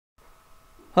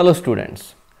Hello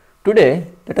students, today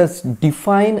let us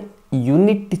define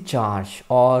unit charge,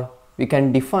 or we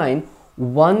can define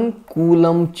 1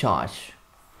 Coulomb charge.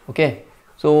 Okay,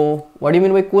 so what do you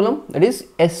mean by Coulomb? That is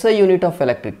SI unit of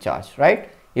electric charge, right?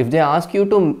 If they ask you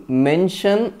to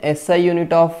mention SI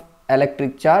unit of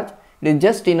electric charge, it is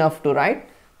just enough to write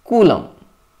Coulomb.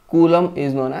 Coulomb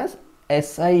is known as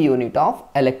SI unit of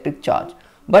electric charge.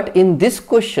 But in this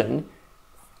question,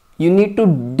 you need to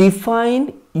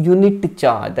define unit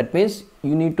charge. That means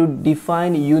you need to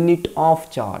define unit of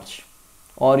charge,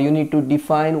 or you need to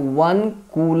define 1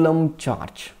 Coulomb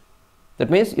charge. That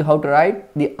means you have to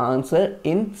write the answer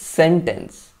in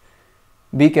sentence.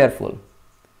 Be careful.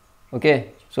 Okay,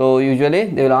 so usually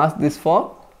they will ask this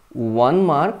for 1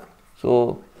 mark.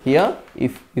 So here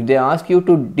if they ask you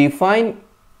to define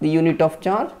the unit of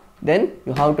charge, then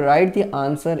you have to write the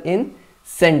answer in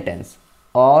sentence,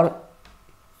 or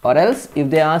else if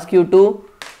they ask you to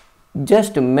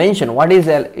just mention what is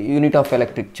a unit of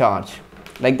electric charge,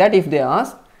 like that if they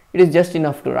ask, it is just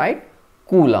enough to write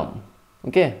Coulomb.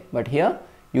 Okay, but here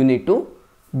you need to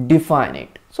define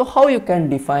it. So how you can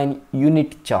define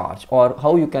unit charge, or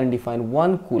how you can define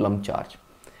 1 Coulomb charge?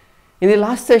 In the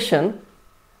last session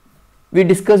we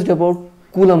discussed about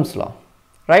Coulomb's law,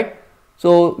 right?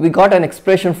 So we got an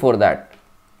expression for that.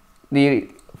 The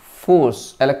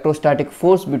force, electrostatic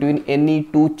force between any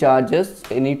two charges,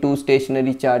 any two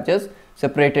stationary charges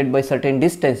separated by certain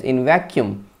distance in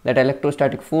vacuum, that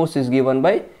electrostatic force is given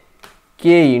by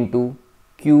K into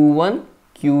Q1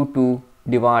 Q2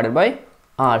 divided by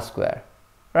R square,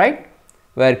 right?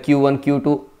 Where Q1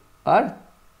 Q2 are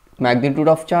magnitude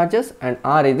of charges and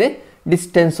R is the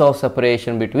distance of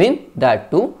separation between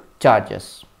that two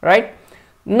charges, right?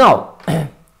 Now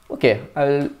okay, I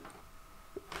will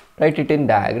write it in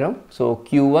diagram. So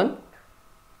Q1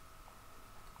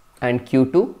 and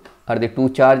Q2 are the two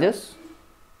charges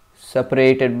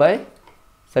separated by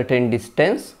certain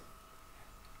distance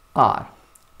R.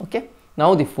 Okay,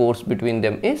 now the force between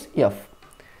them is F.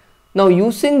 Now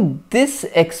using this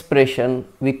expression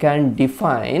we can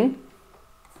define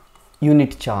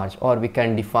unit charge, or we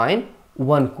can define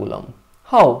 1 Coulomb.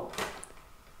 How?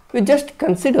 We just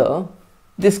consider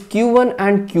this Q1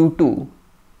 and Q2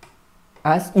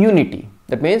 as unity.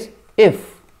 That means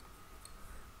if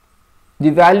the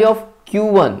value of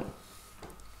Q1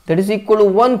 that is equal to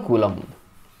 1 Coulomb,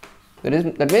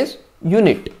 that means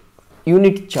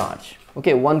unit charge.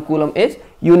 Okay, 1 Coulomb is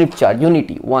unit charge,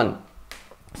 unity 1.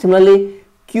 Similarly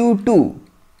Q2,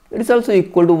 it is also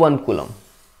equal to 1 Coulomb.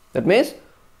 That means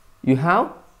you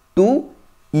have two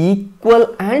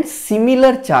equal and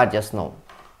similar charges. Now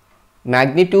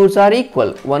magnitudes are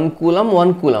equal, 1 Coulomb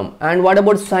 1 Coulomb. And what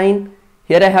about sign?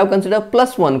 Here I have considered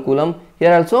plus 1 Coulomb,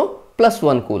 here also plus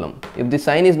 1 Coulomb. If the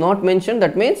sign is not mentioned,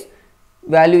 that means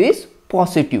value is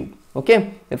positive.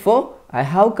 Okay, therefore I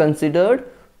have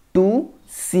considered two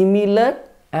similar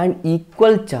and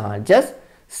equal charges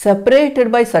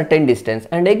separated by certain distance.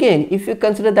 And again, if you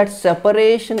consider that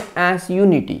separation as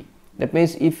unity, that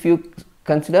means if you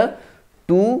consider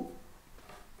two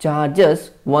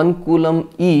charges 1 Coulomb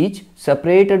each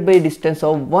separated by a distance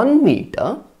of 1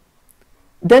 meter,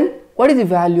 then what is the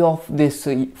value of this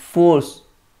force?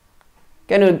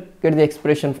 Can you get the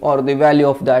expression or the value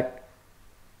of that?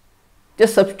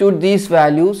 Just substitute these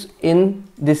values in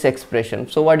this expression.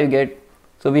 So what do you get?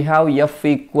 So we have F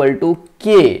equal to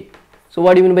K. So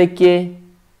what do you mean by K?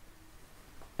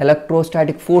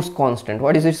 Electrostatic force constant.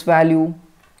 What is its value?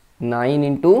 9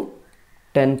 into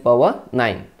 10 power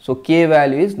 9. So K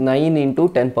value is 9 into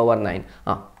 10 power 9.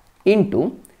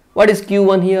 Into, what is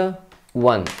Q1 here?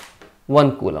 1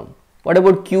 Coulomb. What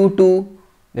about Q2?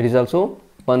 That is also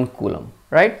 1 Coulomb,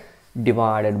 right?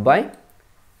 Divided by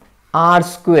R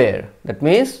square. That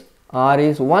means R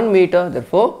is 1 meter,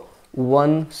 therefore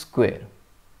 1 square.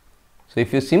 So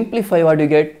if you simplify, what do you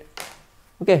get?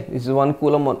 Okay, this is 1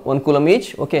 Coulomb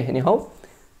each. Okay, anyhow.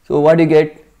 So what do you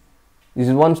get? This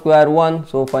is 1 square 1.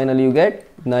 So finally you get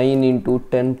 9 into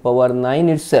 10 power 9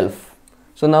 itself.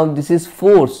 So now this is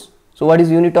force. So what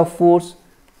is unit of force?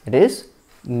 It is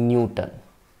Newton,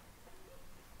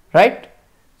 right?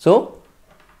 So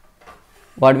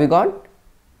what we got?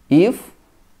 If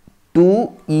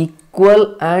two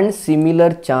equal and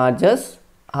similar charges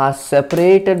are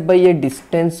separated by a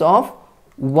distance of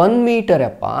 1 meter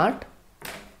apart,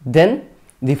 then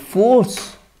the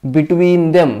force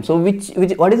between them, so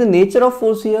what is the nature of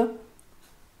force here?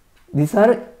 These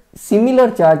are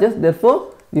similar charges,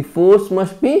 therefore the force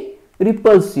must be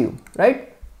repulsive, right?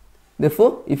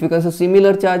 Therefore if you consider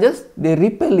similar charges, they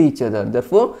repel each other.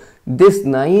 Therefore this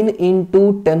 9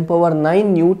 into 10 power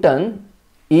 9 Newton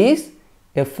is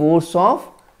a force of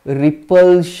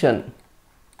repulsion,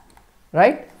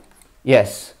 right?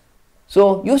 Yes.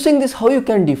 So using this, how you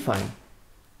can define?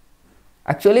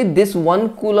 Actually this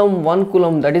 1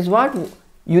 coulomb, that is what?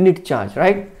 Unit charge,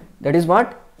 right? That is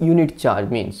what unit charge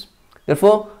means.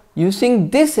 Therefore using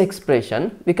this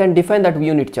expression we can define that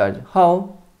unit charge.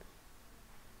 How?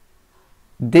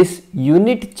 This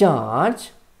unit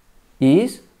charge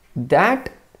is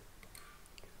that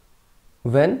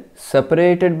when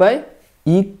separated by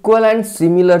equal and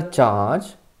similar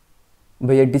charge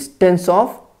by a distance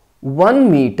of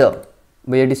 1 meter,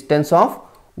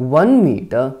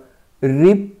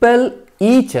 repel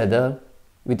each other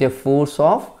with a force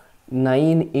of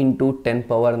 9 into 10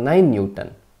 power 9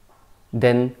 Newton,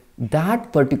 then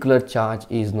that particular charge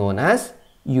is known as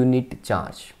unit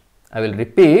charge. I will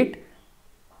repeat.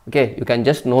 Okay, you can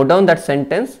just note down that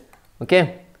sentence.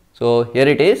 Okay, so here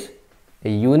it is, a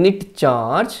unit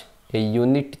charge,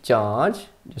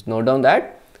 just note down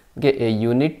that. Okay, a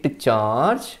unit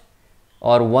charge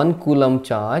or 1 coulomb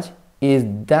charge is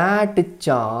that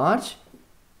charge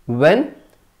when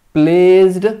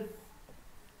placed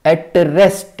at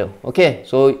rest. Okay,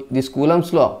 so this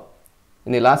Coulomb's law,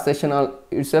 in the last session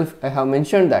itself I have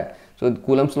mentioned that. So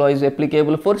Coulomb's law is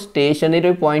applicable for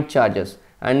stationary point charges,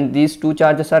 and these two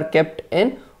charges are kept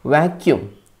in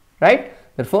vacuum, right?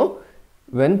 Therefore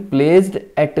when placed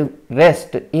at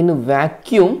rest in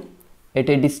vacuum at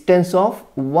a distance of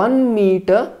 1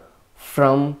 meter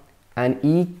from an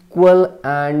equal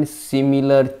and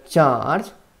similar charge,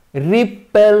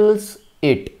 repels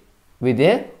it with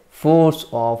a force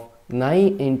of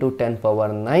 9 into 10 power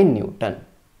 9 Newton.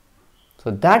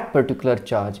 So that particular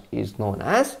charge is known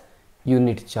as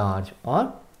unit charge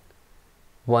or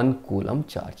 1 coulomb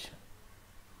charge.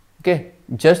 Okay,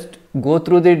 just go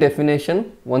through the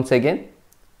definition once again.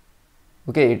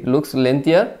 Okay, it looks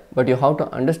lengthier, but you have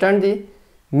to understand the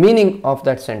meaning of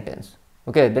that sentence.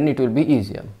 Okay, then it will be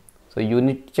easier. So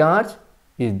unit charge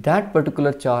is that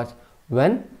particular charge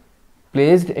when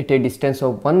placed at a distance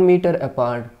of 1 meter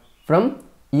apart from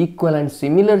equal and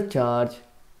similar charge,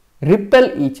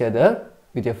 repel each other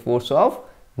with a force of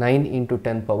 9 into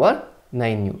 10 power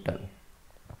 9 Newton.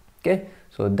 Okay,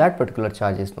 so that particular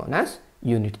charge is known as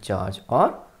unit charge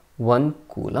or 1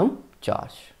 coulomb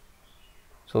charge.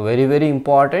 So very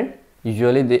important.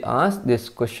 Usually they ask this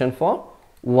question for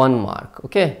 1 mark.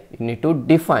 Okay, you need to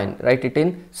define, write it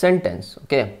in sentence.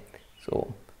 Okay,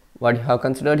 so what you have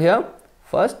considered here?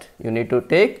 First you need to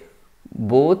take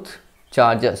both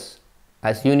charges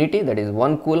as unity, that is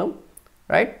 1 coulomb,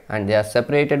 right, and they are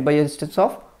separated by a distance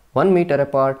of 1 meter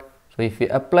apart. So if you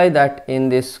apply that in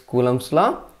this Coulomb's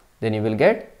law, then you will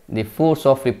get the force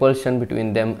of repulsion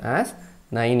between them as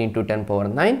 9 into 10 power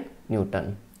 9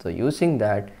 Newton. So using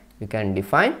that you can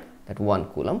define that 1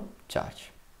 coulomb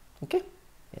charge. Okay,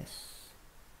 yes.